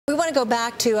want to go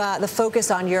back to the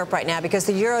focus on Europe right now, because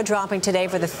the euro dropping today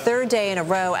for the third day in a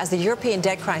row as the European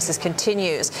debt crisis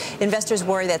continues. Investors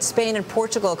worry that Spain and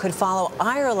Portugal could follow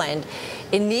Ireland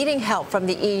in needing help from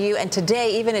the EU, and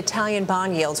today even Italian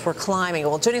bond yields were climbing.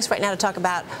 Well, joining us right now to talk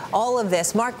about all of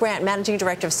this, Mark Grant, Managing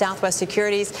Director of Southwest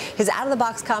Securities. His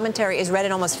out-of-the-box commentary is read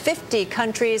in almost 50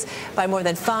 countries by more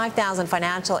than 5,000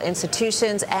 financial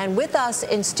institutions. And with us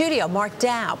in studio, Mark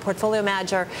Dow, Portfolio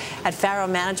Manager at Pharo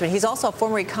Management. He's also a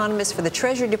former economist for the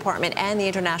Treasury Department and the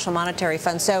International Monetary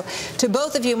Fund. So to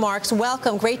both of you, Marks,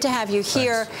 welcome. Great to have you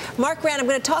here. Thanks. Mark Grant, I'm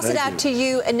going to toss it out to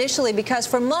you initially, because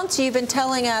for months you've been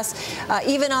telling us,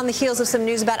 even on the heels of some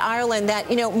news about Ireland, that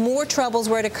more troubles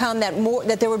were to come,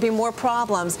 that there would be more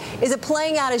problems. Is it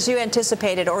playing out as you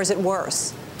anticipated, or is it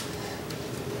worse?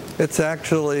 It's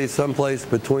actually someplace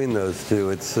between those two.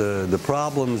 It's the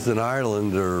problems in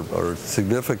Ireland are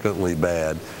significantly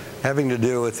bad, having to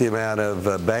do with the amount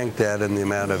of bank debt and the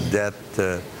amount of debt,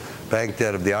 bank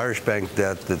debt of the Irish bank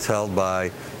debt that's held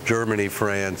by Germany,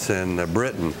 France, and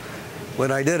Britain.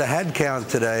 When I did a head count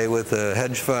today with a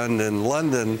hedge fund in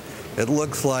London, it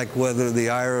looks like whether the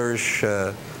Irish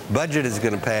budget is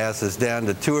going to pass is down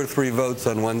to 2 or 3 votes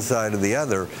on one side or the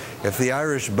other. If the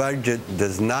Irish budget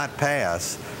does not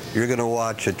pass, you're going to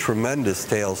watch a tremendous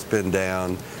tailspin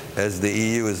down, as the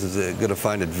EU is going to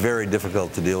find it very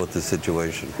difficult to deal with the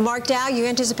situation. Mark Dow, you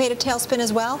anticipate a tailspin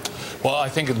as well? Well, I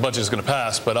think the budget is going to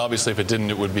pass, but obviously if it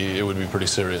didn't, it would be pretty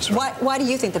serious. Right? Why do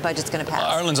you think the budget's going to pass?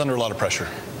 Ireland's under a lot of pressure.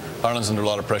 Ireland's under a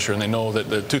lot of pressure, and they know that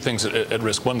the two things at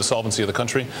risk: one, the solvency of the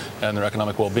country and their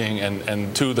economic well-being,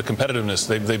 and two, the competitiveness.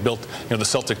 They built the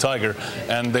Celtic Tiger,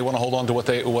 and they want to hold on to what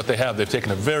they have. They've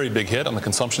taken a very big hit on the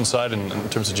consumption side in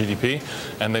terms of GDP,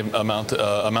 and they've amounted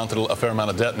a fair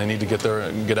amount of debt, and they need to get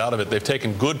out of it. They've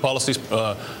taken good policies.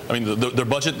 I mean, their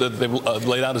budget that they've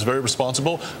laid out is very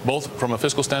responsible, both from a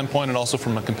fiscal standpoint and also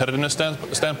from a competitiveness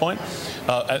standpoint.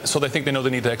 So they think they know they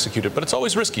need to execute it, but it's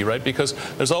always risky, right? Because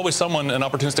there's always someone, an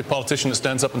opportunistic politician, that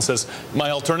stands up and says, my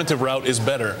alternative route is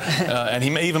better. And he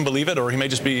may even believe it, or he may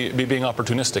just be being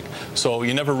opportunistic. So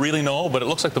you never really know, but it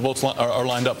looks like the votes are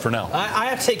lined up for now. I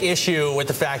have to take issue with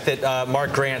the fact that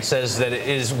Mark Grant says that it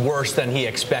is worse than he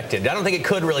expected. I don't think it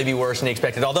could really be worse than he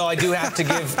expected, although I do have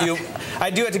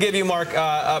to give you, Mark,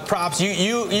 props.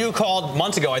 You called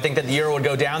months ago, I think, that the euro would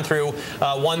go down through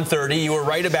 130. You were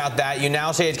right about that. You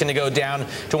now say it's going to go down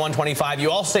to 125. You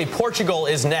also say Portugal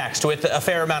is next with a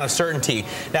fair amount of certainty.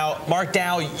 Now, Mark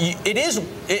Dow, it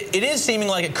is seeming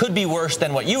like it could be worse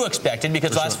than what you expected,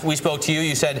 because last we spoke to you,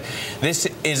 you said this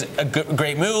is a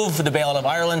great move. The bailout of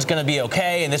Ireland's going to be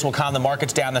okay, and this will calm the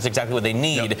markets down. That's exactly what they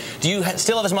need. Yep. Do you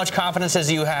still have as much confidence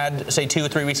as you had, say, 2 or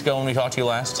 3 weeks ago when we talked to you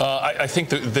last? I think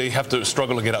that they have to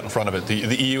struggle to get out in front of it.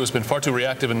 The EU has been far too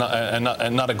reactive and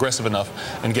not aggressive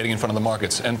enough in getting in front of the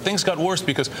markets. And things got worse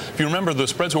because, if you remember, the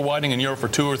spreads were widening in Europe for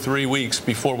 2 or 3 weeks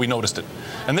before we noticed it.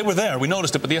 And they were there. We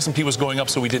noticed it, but the S&P was going up,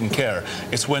 so we didn't care.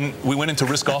 It's when we went into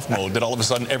risk-off mode that all of a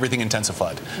sudden everything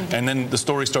intensified. And then the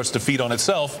story starts to feed on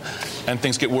itself, and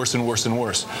things get worse and worse and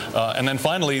worse. And then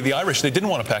finally, the Irish, they didn't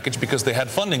want a package because they had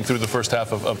funding through the first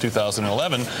half of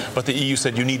 2011, but the EU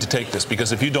said, you need to take this,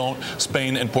 because if you don't,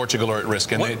 Spain and Portugal are at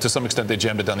risk. And to some extent, they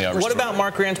jammed it down the Irish. What about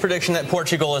Mark Grant's prediction that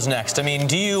Portugal is next? I mean,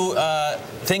 do you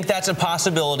think that's a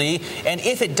possibility? And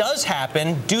if it does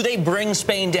happen, do they bring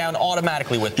Spain down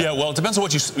automatically with them? Yeah, well, it depends on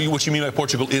what you mean by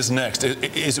Portugal is next.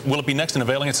 Will it be next in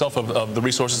availing itself of the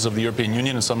resources of the European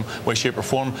Union in some way, shape, or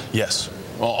form? Yes.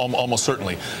 Almost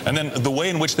certainly. And then the way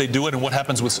in which they do it and what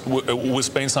happens with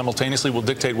Spain simultaneously will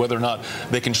dictate whether or not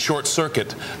they can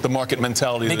short-circuit the market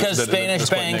mentality. Because Spanish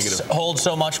banks hold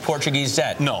so much Portuguese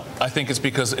debt. No, I think it's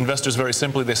because investors, very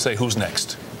simply, they say, who's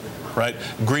next? Right?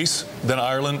 Greece, then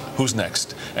Ireland, who's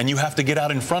next? And you have to get out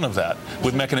in front of that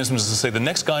with mechanisms to say the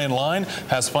next guy in line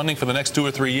has funding for the next 2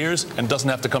 or 3 years and doesn't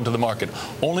have to come to the market.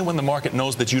 Only when the market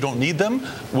knows that you don't need them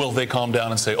will they calm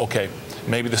down and say, okay,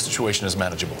 maybe the situation is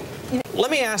manageable. Let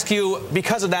me ask you,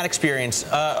 because of that experience,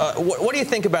 what do you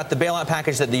think about the bailout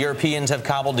package that the Europeans have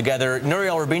cobbled together?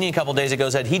 Nouriel Roubini a couple days ago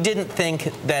said he didn't think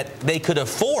that they could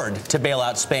afford to bail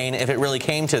out Spain if it really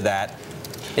came to that.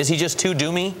 Is he just too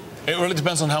doomy? It really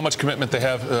depends on how much commitment they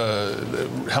have,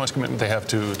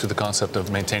 to the concept of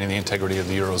maintaining the integrity of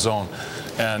the eurozone,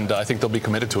 and I think they'll be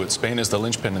committed to it. Spain is the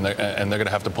linchpin, and they're going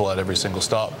to have to pull out every single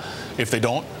stop. If they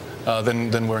don't,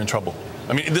 then we're in trouble.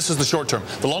 I mean, this is the short term.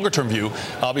 The longer term view,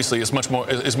 obviously, is much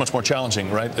more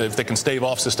challenging, right? If they can stave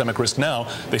off systemic risk now,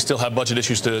 they still have budget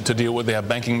issues to deal with. They have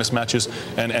banking mismatches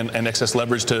and excess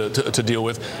leverage to deal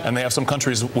with, and they have some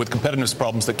countries with competitiveness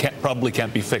problems that probably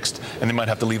can't be fixed, and they might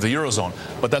have to leave the eurozone.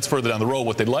 But that's further down the road.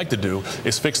 What they'd like to do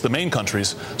is fix the main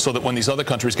countries so that when these other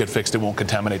countries get fixed, it won't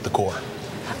contaminate the core.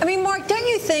 I mean, Mark, don't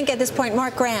you think at this point,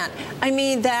 Mark Grant, I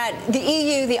mean, that the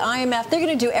EU, the IMF, they're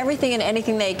going to do everything and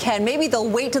anything they can. Maybe they'll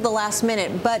wait to the last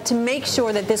minute, but to make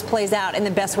sure that this plays out in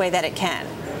the best way that it can.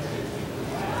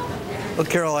 Well,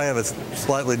 Carol, I have a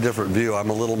slightly different view. I'm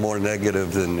a little more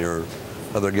negative than your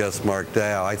other guest, Mark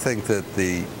Dow. I think that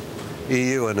the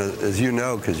EU, and as you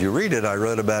know, because you read it, I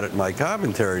wrote about it in my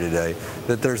commentary today,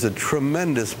 that there's a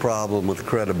tremendous problem with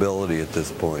credibility at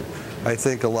this point. I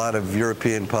think a lot of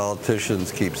European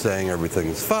politicians keep saying everything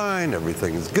is fine,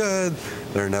 everything is good,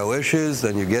 there are no issues.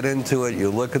 Then you get into it, you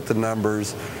look at the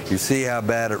numbers, you see how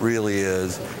bad it really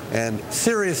is. And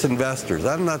serious investors,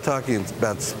 I'm not talking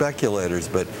about speculators,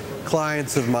 but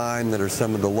clients of mine that are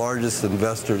some of the largest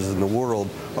investors in the world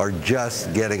are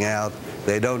just getting out.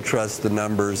 They don't trust the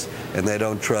numbers, and they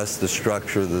don't trust the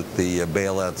structure that the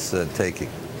bailout's taking.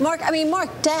 Mark, I mean, Mark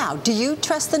Dow, do you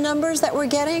trust the numbers that we're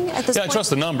getting at this point? Yeah, I trust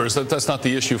the numbers. That's not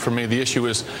the issue for me. The issue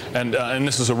is, and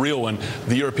this is a real one,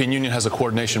 the European Union has a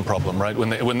coordination problem, right?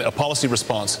 When a policy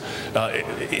response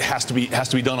it has to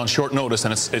be done on short notice,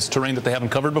 and it's terrain that they haven't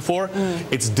covered before,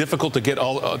 it's difficult to get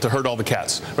to herd all the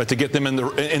cats, right? To get them in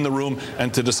the room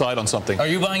and to decide on something. Are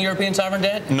you buying European sovereign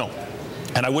debt? No.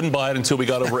 And I wouldn't buy it until we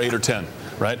got over 8 or 10,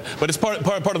 right? But it's part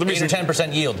of the reason. 8 or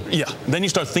 10% yield. Yeah. Then you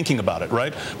start thinking about it,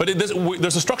 right? But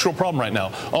there's a structural problem right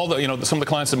now. All the some of the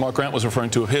clients that Mark Grant was referring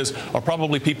to of his are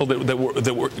probably people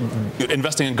that were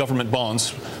investing in government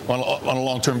bonds on a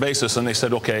long-term basis, and they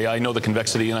said, okay, I know the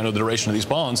convexity and I know the duration of these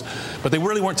bonds, but they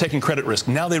really weren't taking credit risk.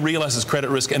 Now they realize it's credit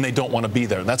risk and they don't want to be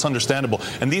there. That's understandable.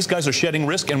 And these guys are shedding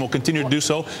risk and will continue to do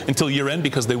so until year end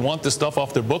because they want this stuff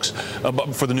off their books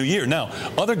for the new year. Now,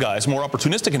 other guys, more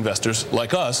opportunistic investors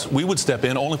like us, we would step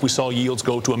in only if we saw yields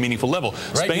go to a meaningful level.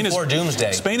 Right before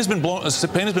doomsday. Spain has been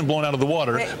blown out of the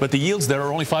water, right, but the yields there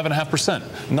are only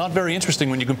 5.5%. Not very interesting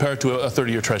when you compare it to a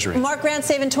 30-year Treasury. Mark Grant,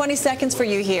 saving 20 seconds for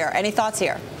you here. Any thoughts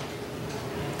here?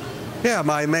 Yeah,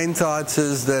 my main thoughts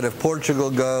is that if Portugal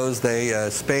goes,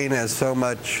 Spain has so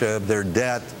much of their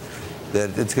debt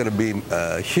that it's going to be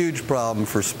a huge problem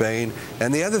for Spain.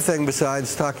 And the other thing,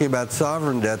 besides talking about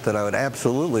sovereign debt, that I would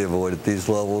absolutely avoid at these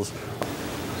levels.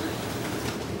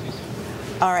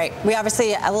 All right, we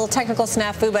obviously a little technical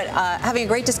snafu, but having a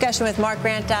great discussion with Mark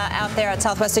Grant out there at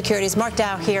Southwest Securities. Mark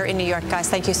Dow here in New York, guys.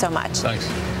 Thank you so much. Thanks.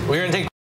 We're going to take